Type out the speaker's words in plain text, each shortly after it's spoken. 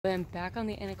I'm back on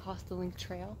the Anacostia Link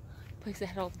Trail, place that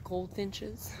had all the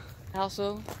goldfinches. I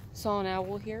also saw an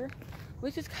owl here,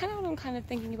 which is kind of what I'm kind of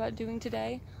thinking about doing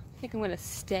today. I think I'm going to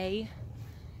stay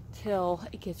till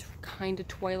it gets kind of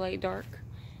twilight dark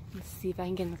and see if I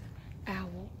can get an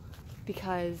owl,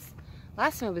 because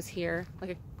last time I was here,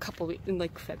 like a couple weeks in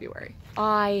like February,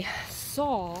 I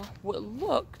saw what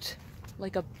looked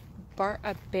like a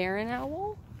barren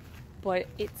owl, but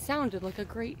it sounded like a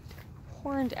great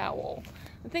horned owl.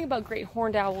 The thing about great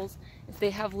horned owls is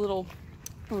they have little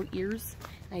ears.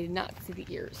 I did not see the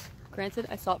ears. Granted,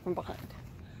 I saw it from behind.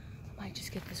 I might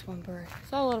just get this one bird.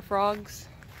 Saw a lot of frogs.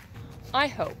 I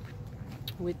hope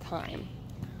with time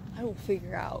I will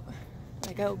figure out,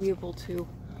 like, I will be able to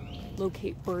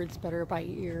locate birds better by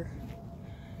ear,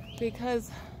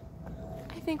 because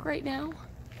I think right now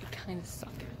I kind of suck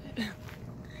at it.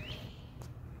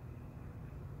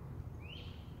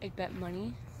 I bet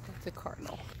money that's a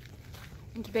cardinal.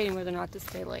 I'm debating whether or not to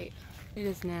stay late. It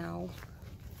is now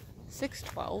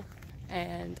 6:12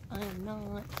 and I am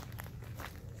not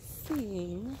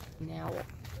seeing an owl.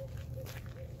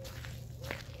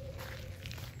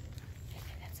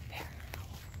 Maybe that's a barren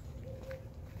owl.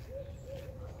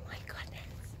 Oh my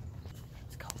goodness.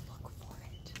 Let's go look for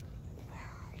it. Where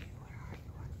are you? Where are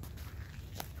you?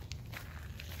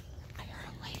 I heard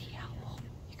a lady owl.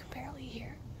 You can barely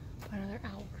hear. But another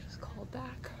owl just called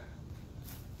back.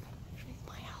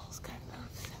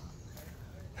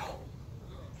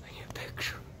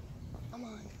 Come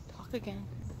on, talk again.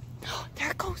 Oh,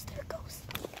 there it goes, there it goes.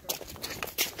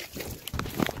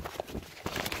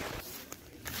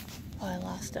 Oh, I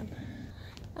lost him.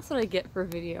 That's what I get for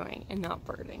videoing and not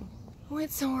birding. I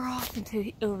went somewhere off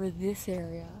into over this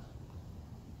area.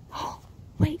 Oh,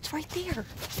 wait, it's right there.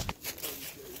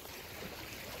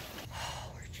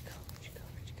 Oh, where'd you go? Where'd you go?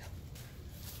 Where'd you go?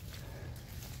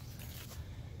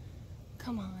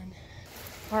 Come on.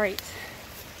 All right,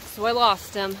 so I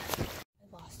lost him.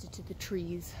 To the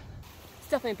trees. It's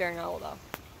definitely a barren owl though,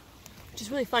 which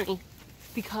is really funny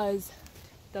because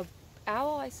the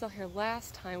owl I saw here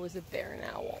last time was a barren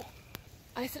owl.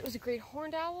 I said it was a great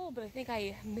horned owl, but I think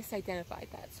I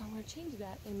misidentified that, so I'm going to change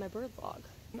that in my bird log.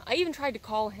 I even tried to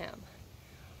call him.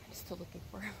 I'm still looking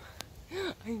for him.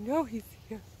 I know he's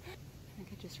here. I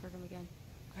think I just heard him again.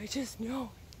 I just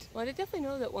know it. Well, I definitely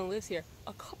know that one lives here.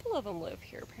 A couple of them live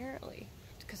here apparently,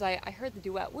 because I heard the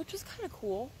duet, which was kind of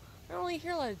cool. I don't really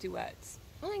hear a lot of duets.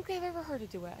 I don't think I've ever heard a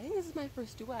duet. I think this is my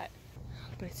first duet.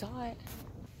 But I saw it.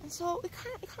 And so it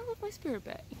kind of lifted my spirit a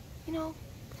bit. You know,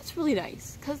 that's really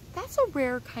nice, because that's a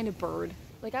rare kind of bird.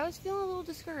 Like, I was feeling a little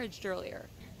discouraged earlier.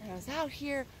 And I was out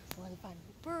here, I wanted to find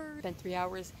a bird. Spent 3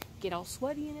 hours, get all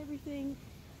sweaty and everything.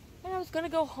 And I was gonna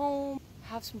go home,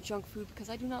 have some junk food, because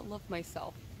I do not love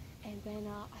myself. And then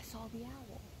I saw the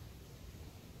owl,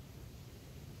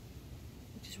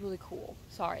 which is really cool.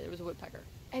 Sorry, there was a woodpecker.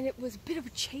 And it was a bit of a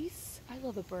chase. I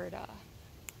love a bird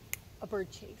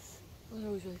chase. It was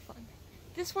always really fun.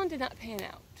 This one did not pan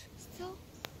out. Still,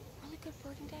 really good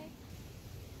birding day.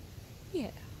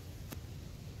 Yeah.